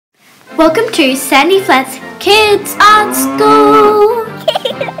Welcome to Sandy Flat's Kids Art School!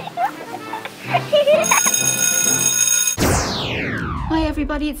 Hi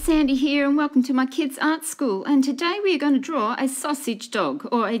everybody, it's Sandy here and welcome to my Kids Art School, and today we are going to draw a sausage dog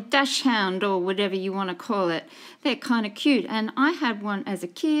or a dachshund or whatever you want to call it. They're kind of cute, and I had one as a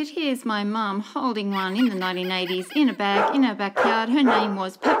kid. Here's my mum holding one in the 1980s in a bag in her backyard. Her name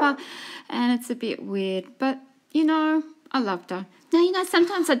was Pepper, and it's a bit weird, but you know, I loved her. Now, you know,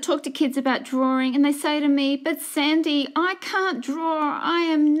 sometimes I talk to kids about drawing and they say to me, "But Sandy, I can't draw. I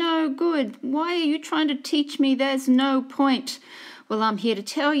am no good. Why are you trying to teach me? There's no point." Well, I'm here to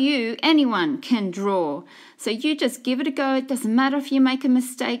tell you anyone can draw. So you just give it a go. It doesn't matter if you make a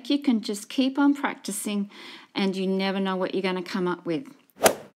mistake. You can just keep on practicing and you never know what you're going to come up with.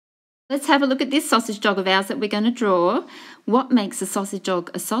 Let's have a look at this sausage dog of ours that we're going to draw. What makes a sausage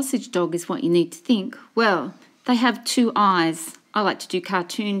dog is what you need to think. Well, they have two eyes. I like to do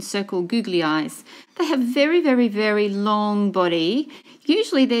cartoon circle googly eyes. They have very, very, very long body.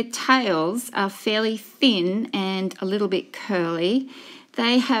 Usually their tails are fairly thin and a little bit curly.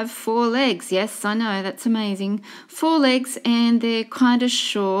 They have 4 legs. Yes, I know, that's amazing. 4 legs, and they're kind of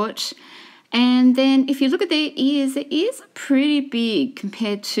short. And then if you look at their ears are pretty big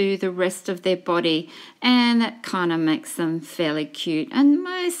compared to the rest of their body, and that kind of makes them fairly cute. And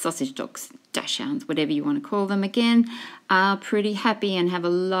most sausage dogs, dachshunds, whatever you want to call them again, are pretty happy and have a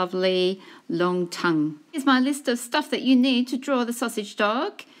lovely long tongue. Here's my list of stuff that you need to draw the sausage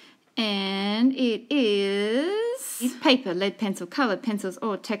dog, and it is paper, lead pencil, coloured pencils,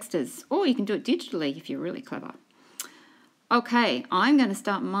 or textures, or you can do it digitally if you're really clever. Okay, I'm going to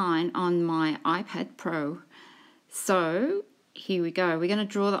start mine on my iPad Pro. So here we go. We're going to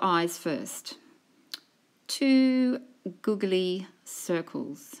draw the eyes first. 2 googly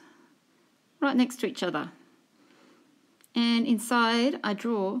circles right next to each other. And inside I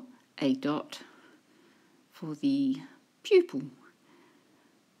draw a dot for the pupil.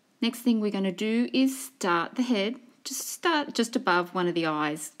 Next thing we're going to do is start the head. Just start just above one of the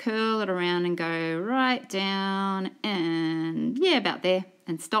eyes, curl it around and go right down, and yeah, about there,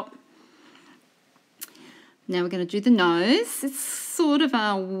 and stop. Now we're going to do the nose. It's sort of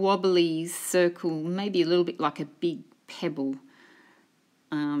a wobbly circle, maybe a little bit like a big pebble.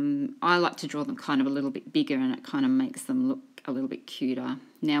 I like to draw them kind of a little bit bigger, and it kind of makes them look a little bit cuter.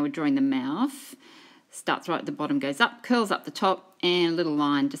 Now we're drawing the mouth. Starts right at the bottom, goes up, curls up the top, and a little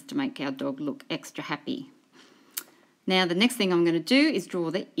line just to make our dog look extra happy. Now the next thing I'm going to do is draw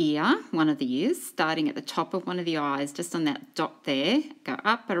the ear, one of the ears, starting at the top of one of the eyes, just on that dot there. Go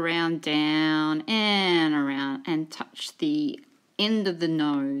up, around, down, and around, and touch the end of the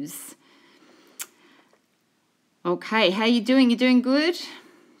nose. Okay, how you doing? You doing good?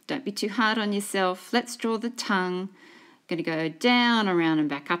 Don't be too hard on yourself. Let's draw the tongue. Going to go down, around, and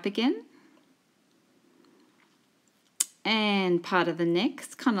back up again. And part of the neck,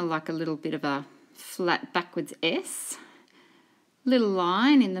 it's kind of like a little bit of a flat backwards S. Little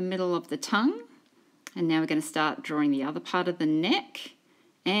line in the middle of the tongue. And now we're going to start drawing the other part of the neck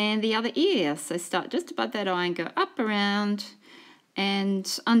and the other ear. So start just above that eye and go up, around,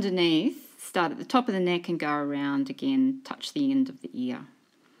 and underneath. Start at the top of the neck and go around again. Touch the end of the ear.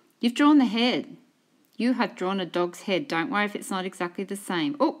 You've drawn the head. You have drawn a dog's head. Don't worry if it's not exactly the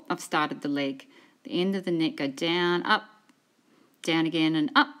same. Oh, I've started the leg. The end of the neck, go down, up, down again,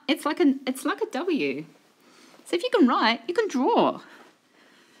 and up. It's like a W. So if you can write, you can draw.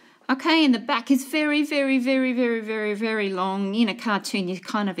 Okay, and the back is very, very, very, very, very, very long. In a cartoon, you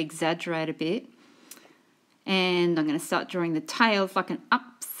kind of exaggerate a bit. And I'm going to start drawing the tail. It's like an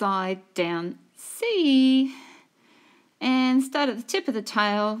upside down C. And start at the tip of the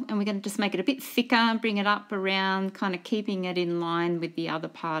tail, and we're going to just make it a bit thicker, bring it up around, kind of keeping it in line with the other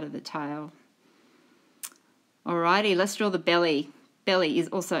part of the tail. Alrighty, let's draw the belly. Belly is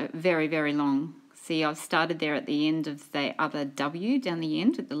also very, very long. See, I've started there at the end of the other W, down the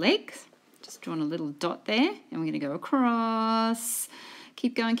end with the legs. Just drawn a little dot there, and we're going to go across.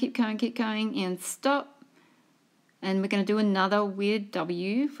 Keep going, keep going, keep going, and stop. And we're going to do another weird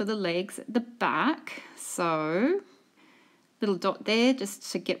W for the legs at the back. So, little dot there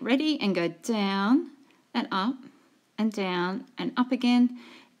just to get ready, and go down and up and down and up again.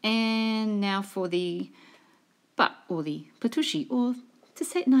 And now for the butt, or the patushi, or to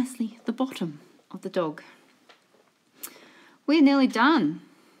say it nicely, the bottom of the dog. We're nearly done.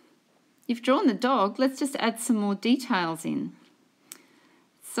 You've drawn the dog. Let's just add some more details in.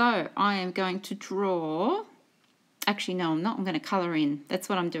 So I am going to draw, actually no, I'm not, I'm going to colour in. That's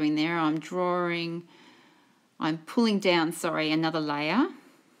what I'm doing there. I'm pulling down, another layer.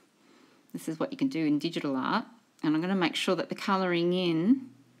 This is what you can do in digital art. And I'm going to make sure that the colouring in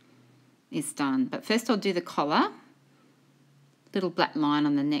is done. But first I'll do the collar. Little black line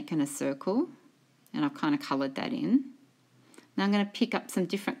on the neck and a circle. And I've kind of coloured that in. Now I'm going to pick up some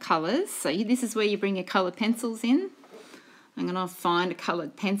different colours. So this is where you bring your coloured pencils in. I'm going to find a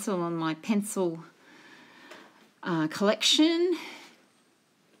coloured pencil on my pencil collection.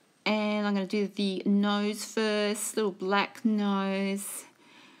 And I'm going to do the nose first, little black nose.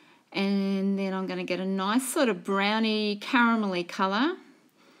 And then I'm going to get a nice sort of browny, caramelly colour.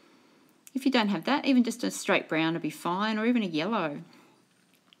 If you don't have that, even just a straight brown would be fine, or even a yellow.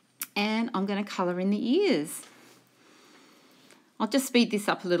 And I'm going to colour in the ears. I'll just speed this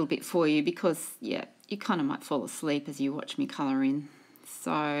up a little bit for you because, yeah, you kind of might fall asleep as you watch me colour in.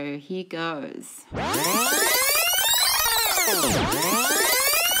 So here goes.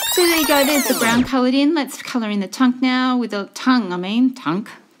 So there you go, there's the brown coloured in. Let's colour in the tongue now with a tongue.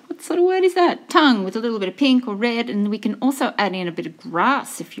 What sort of word is that? Tongue with a little bit of pink or red, and we can also add in a bit of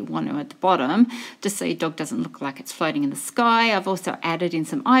grass if you want to at the bottom, just so your dog doesn't look like it's floating in the sky. I've also added in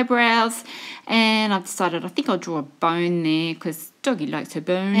some eyebrows, and I've decided I think I'll draw a bone there because doggy likes her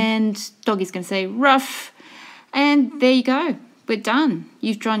bone, and doggy's going to say ruff, and there you go. We're done.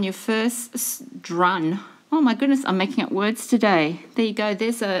 You've drawn your first drun. Oh my goodness, I'm making up words today. There you go.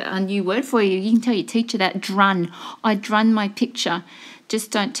 There's a new word for you. You can tell your teacher that, drun. I drun my picture.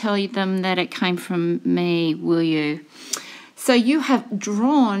 Just don't tell them that it came from me, will you? So you have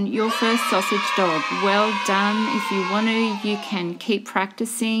drawn your first sausage dog. Well done. If you want to, you can keep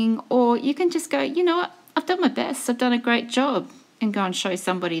practicing, or you can just go, you know what, I've done my best. I've done a great job, and go and show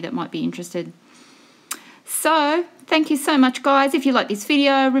somebody that might be interested. So thank you so much, guys. If you like this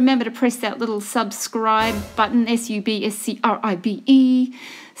video, remember to press that little subscribe button, SUBSCRIBE,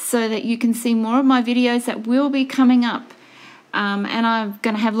 so that you can see more of my videos that will be coming up. And I'm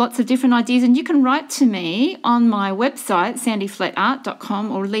going to have lots of different ideas, and you can write to me on my website,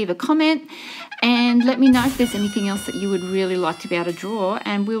 sandyflatart.com, or leave a comment and let me know if there's anything else that you would really like to be able to draw,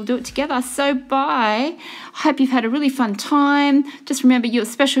 and we'll do it together. So bye. I hope you've had a really fun time. Just remember, you're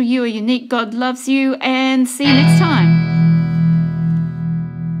special, you are unique, God loves you, and see you next time.